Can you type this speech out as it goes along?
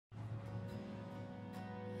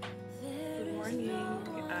morning.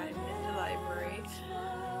 I'm in the library,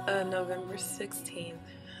 November 16th,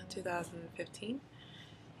 2015,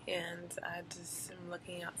 and I just am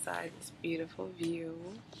looking outside this beautiful view.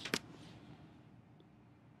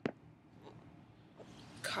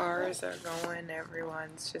 Cars are going,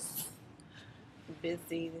 everyone's just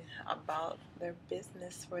busy about their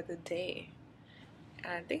business for the day.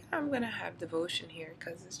 And I think I'm gonna have devotion here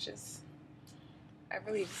because I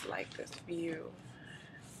really just like this view.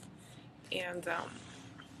 And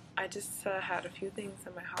I just had a few things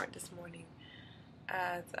in my heart this morning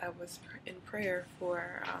as I was in prayer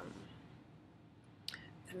for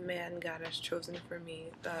the man God has chosen for me,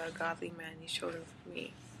 the godly man He's chosen for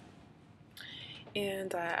me.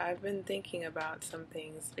 And I've been thinking about some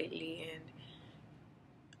things lately, and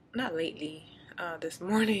not lately, this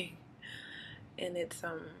morning, and it's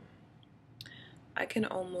I can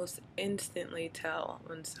almost instantly tell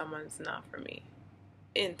when someone's not for me.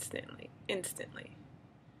 Instantly.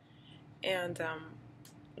 And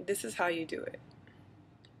this is how you do it.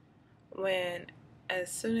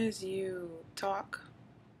 As soon as you talk,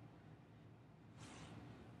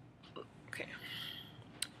 okay,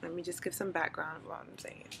 let me just give some background of what I'm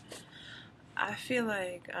saying. I feel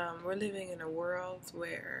like we're living in a world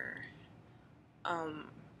where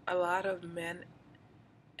a lot of men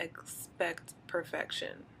expect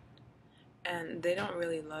perfection, and they don't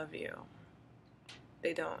really love you.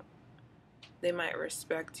 They don't. They might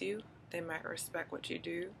respect you, they might respect what you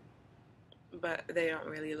do, but they don't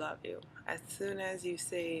really love you. As soon as you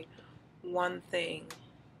say one thing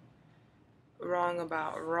wrong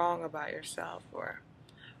about yourself, or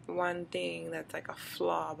one thing that's like a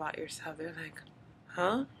flaw about yourself, they're like,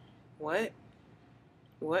 huh? What?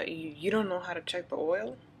 You don't know how to check the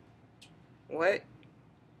oil? What?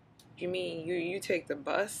 You mean you take the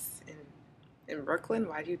bus in Brooklyn?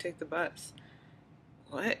 Why do you take the bus?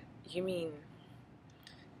 What? You mean...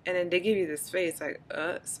 And then they give you this face like,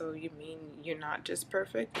 so you mean you're not just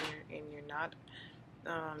perfect, and you're not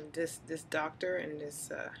this doctor and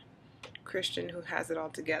this Christian who has it all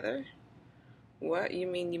together? What? You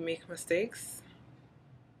mean you make mistakes?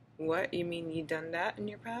 What? You mean you done that in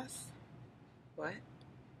your past? What?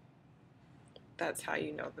 That's how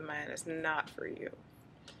you know the man is not for you.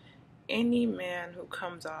 Any man who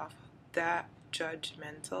comes off that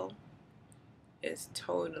judgmental is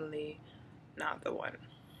totally not the one.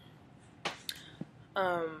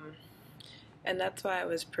 And that's why I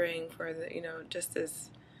was praying for just this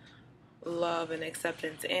love and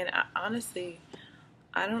acceptance. And honestly,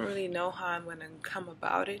 I don't really know how I'm going to come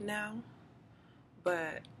about it now,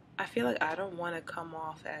 but I feel like I don't want to come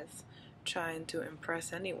off as trying to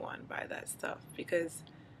impress anyone by that stuff, because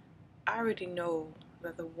I already know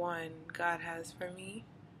that the one God has for me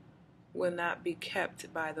will not be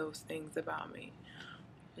kept by those things about me.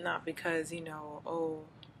 Not because,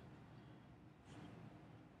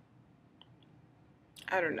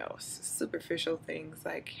 I don't know, superficial things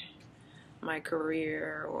like my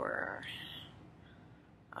career, or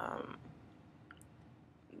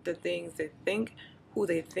the things who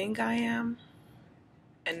they think I am,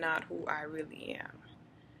 and not who I really am.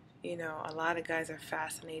 A lot of guys are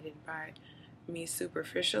fascinated by me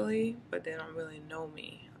superficially, but they don't really know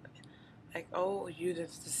me. Like, oh, you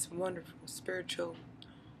just this wonderful spiritual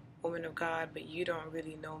woman of God, but you don't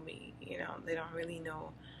really know me. They don't really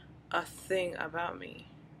know a thing about me.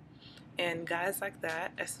 And guys like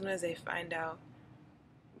that, as soon as they find out,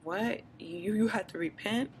 what, you had to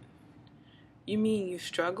repent? You mean you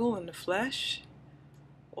struggle in the flesh?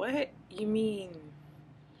 What? You mean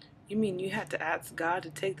you had to ask God to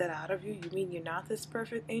take that out of you? You mean you're not this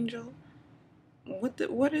perfect angel?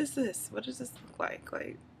 What is this? What does this look like?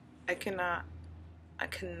 Like, I cannot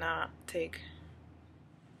take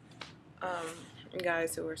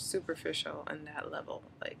guys who are superficial on that level.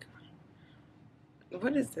 Like,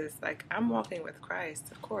 what is this? Like, I'm walking with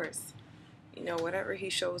Christ, of course. Whatever He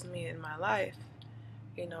shows me in my life,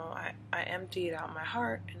 I empty it out my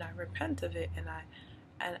heart, and I repent of it, and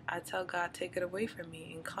I tell God, take it away from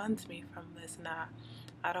me and cleanse me from this. And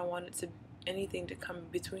I don't want anything to come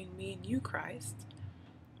between me and you, Christ.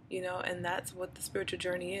 And that's what the spiritual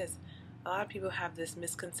journey is. A lot of people have this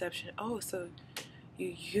misconception, oh, so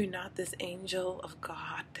you're not this angel of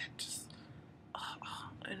God that just,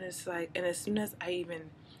 and it's like, and as soon as I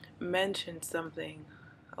even mention something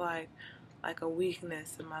like a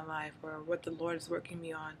weakness in my life, or what the Lord is working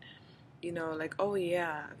me on, like, oh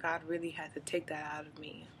yeah, God really had to take that out of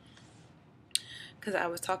me. Because I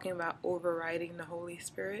was talking about overriding the Holy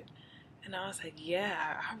Spirit, and I was like,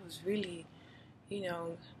 yeah, I was really,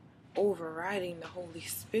 overriding the Holy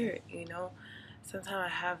Spirit, sometimes I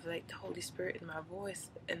have like the Holy Spirit in my voice,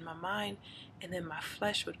 in my mind, and then my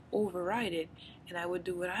flesh would override it, and I would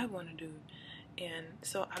do what I want to do. And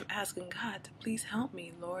so I'm asking God to please help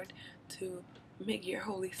me, Lord, to make your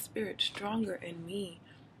Holy Spirit stronger in me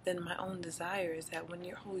than my own desires, that when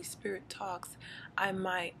your Holy Spirit talks, I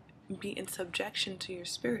might be in subjection to your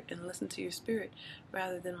spirit and listen to your spirit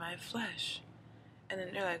rather than my flesh. And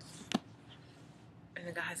then they're like, and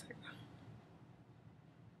the guy's like,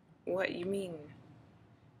 what, you mean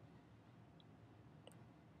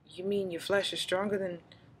your flesh is stronger than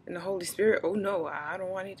the Holy Spirit? Oh no, I don't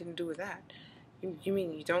want anything to do with that. You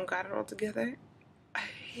mean you don't got it all together? I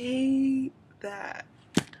hate that.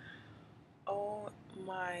 Oh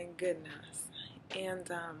my goodness. And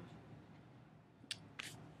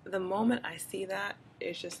the moment I see that,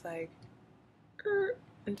 it's just like,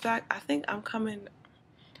 in fact, I think I'm coming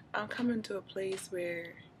to a place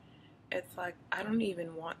where it's like I don't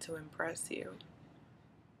even want to impress you.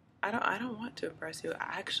 I don't want to impress you.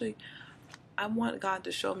 I want God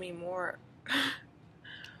to show me more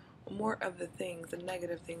more of the things, the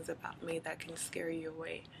negative things about me that can scare you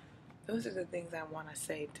away. Those are the things I want to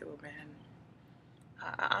say to a man.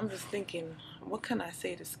 I'm just thinking, what can I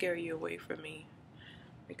say to scare you away from me?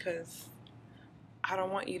 Because I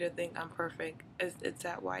don't want you to think I'm perfect. Is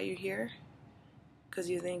that why you're here? Because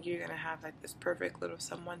you think you're going to have like this perfect little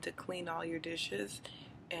someone to clean all your dishes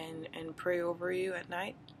and pray over you at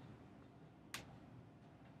night?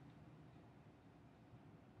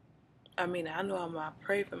 I mean, I know I'm going to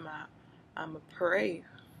pray for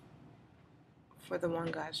the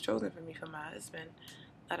one God's chosen for me, for my husband,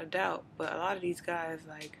 not a doubt. But a lot of these guys,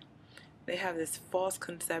 like, they have this false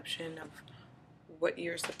conception of what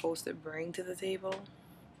you're supposed to bring to the table.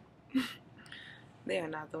 They are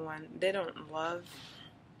not the one. They don't love.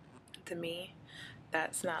 To me,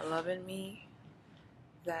 that's not loving me.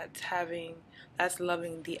 That's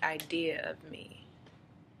loving the idea of me.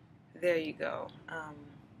 There you go.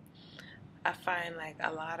 I find like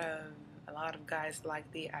a lot of guys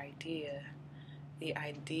like the idea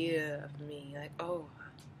of me. Like, oh,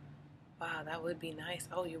 wow, that would be nice.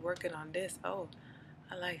 Oh, you're working on this. Oh,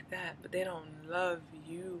 I like that. But they don't love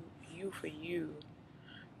you for you.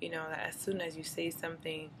 You know, that as soon as you say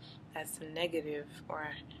something that's negative or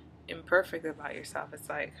imperfect about yourself, it's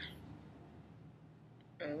like,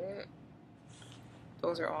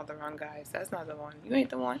 those are all the wrong guys. That's not the one. You ain't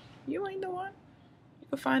the one. You ain't the one. You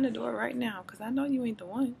can find the door right now, because I know you ain't the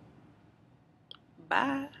one.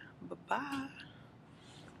 Bye. Bye-bye.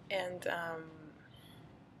 And,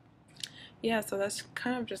 yeah, so that's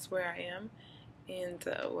kind of just where I am and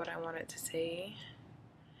what I wanted to say.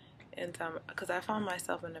 And, because I found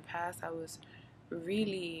myself in the past, I was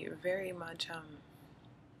really very much,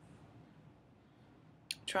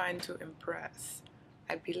 trying to impress.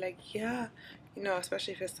 I'd be like, yeah, you know,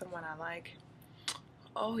 especially if it's someone I like.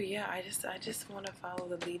 Oh yeah, I just want to follow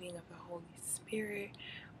the leading of the Holy Spirit.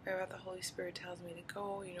 Wherever the Holy Spirit tells me to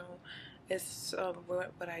go, you know, it's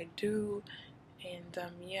what I do. And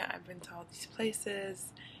yeah, I've been to all these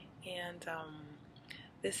places, and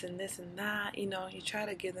this and this and that. You know, you try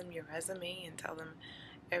to give them your resume and tell them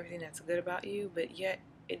everything that's good about you, but yet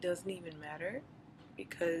it doesn't even matter,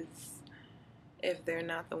 because if they're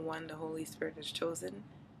not the one the Holy Spirit has chosen,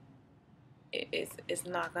 it's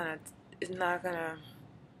not gonna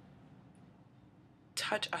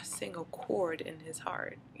touch a single chord in his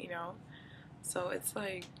heart, you know? So it's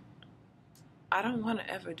like, I don't want to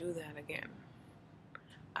ever do that again.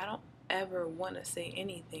 I don't ever want to say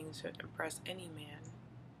anything to impress any man.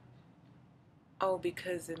 Oh,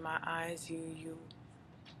 because in my eyes,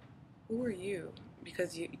 who are you?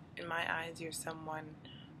 Because in my eyes, you're someone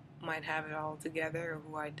who might have it all together, or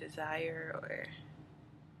who I desire, or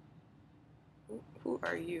who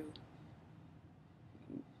are you?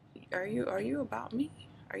 Are you about me?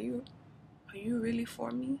 Are you really for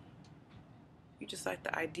me? You just like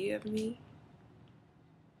the idea of me?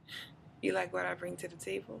 You like what I bring to the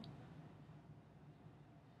table?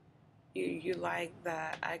 You like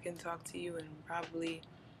that I can talk to you and probably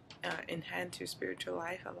enhance your spiritual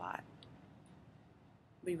life a lot.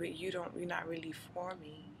 But you're not really for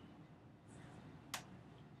me.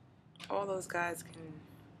 All those guys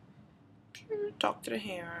can talk to the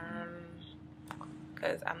hand,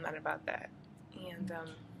 because I'm not about that. And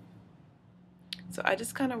so I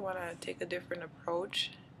just kind of want to take a different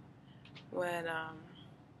approach when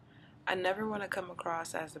I never want to come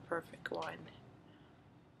across as the perfect one.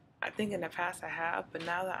 I think in the past I have, but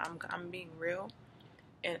now that I'm being real,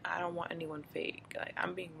 and I don't want anyone fake. Like,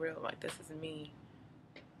 I'm being real. Like, this is me.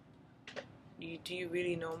 Do you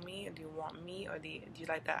really know me, or do you want me, or do you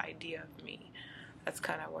like that idea of me? That's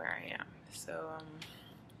kind of where I am. So,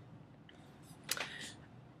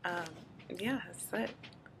 yeah, it's like,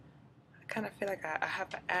 I kind of feel like I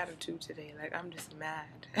have an attitude today. Like, I'm just mad.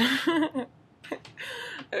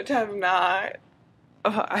 Which I'm not.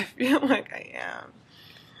 Oh, I feel like I am.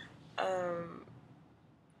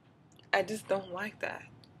 I just don't like that.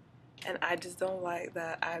 And I just don't like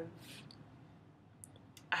that I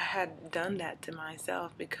had done that to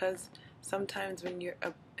myself, because sometimes when you're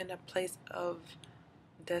in a place of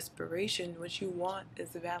desperation, what you want is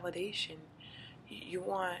validation. You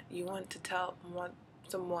want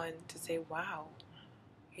someone to say, wow,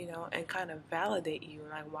 and kind of validate you.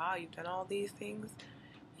 Like, wow, you've done all these things.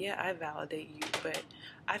 Yeah, I validate you, but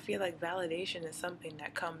I feel like validation is something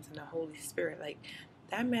that comes in the Holy Spirit. Like,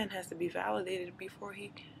 that man has to be validated before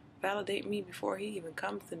he validate me, before he even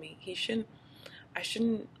comes to me. I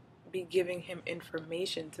shouldn't be giving him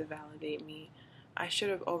information to validate me. I should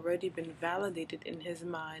have already been validated in his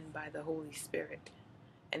mind by the Holy Spirit.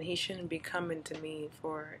 And he shouldn't be coming to me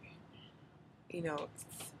for,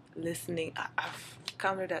 listening. I've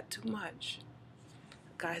encountered that too much.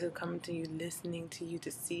 Guys who come to you, listening to you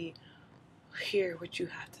to hear what you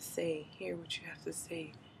have to say,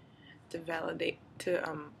 to validate, to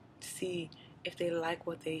see if they like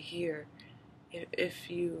what they hear.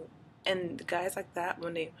 And guys like that,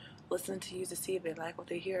 when they listen to you to see if they like what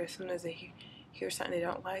they hear, as soon as they hear something they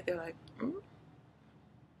don't like, they're like,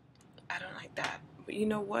 I don't like that. But you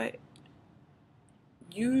know what?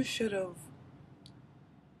 You should have,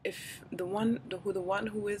 if the one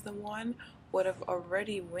who is the one would have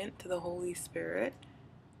already went to the Holy Spirit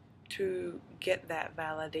to get that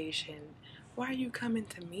validation. Why are you coming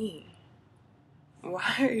to me?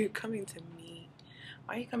 Why are you coming to me?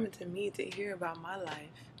 Why are you coming to me to hear about my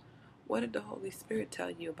life? What did the Holy Spirit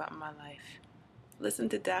tell you about my life? Listen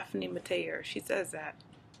to Daphne Mateo. She says that.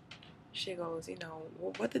 She goes,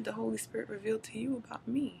 well, what did the Holy Spirit reveal to you about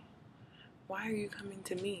me? Why are you coming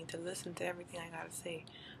to me to listen to everything I gotta say?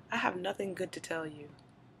 I have nothing good to tell you.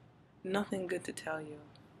 Nothing good to tell you.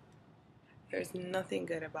 There's nothing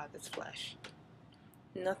good about this flesh.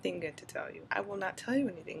 Nothing good to tell you. I will not tell you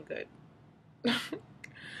anything good.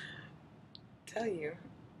 Tell you.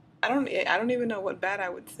 I don't even know what bad I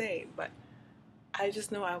would say, but I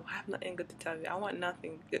just know I have nothing good to tell you. I want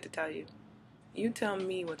nothing good to tell you. You tell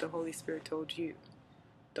me what the Holy Spirit told you.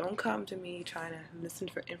 Don't come to me trying to listen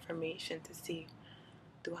for information to see,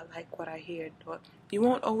 do I like what I hear? You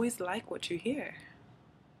won't always like what you hear.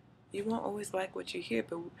 You won't always like what you hear,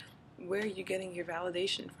 but where are you getting your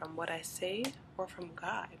validation from? What I say or from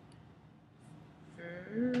God?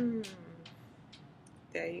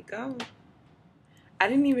 There you go. I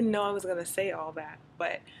didn't even know I was going to say all that,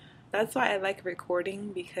 but that's why I like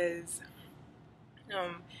recording, because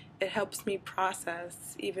it helps me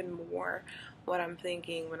process even more what I'm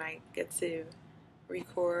thinking when I get to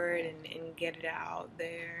record and get it out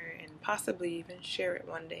there, and possibly even share it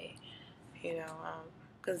one day,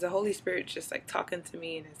 because the Holy Spirit's just like talking to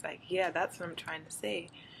me, and it's like, yeah, that's what I'm trying to say.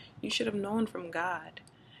 You should have known from God.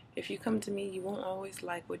 If you come to me, you won't always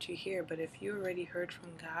like what you hear, but if you already heard from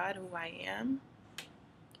God who I am,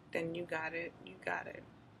 then you got it.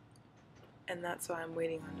 And that's why I'm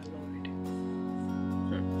waiting on the Lord.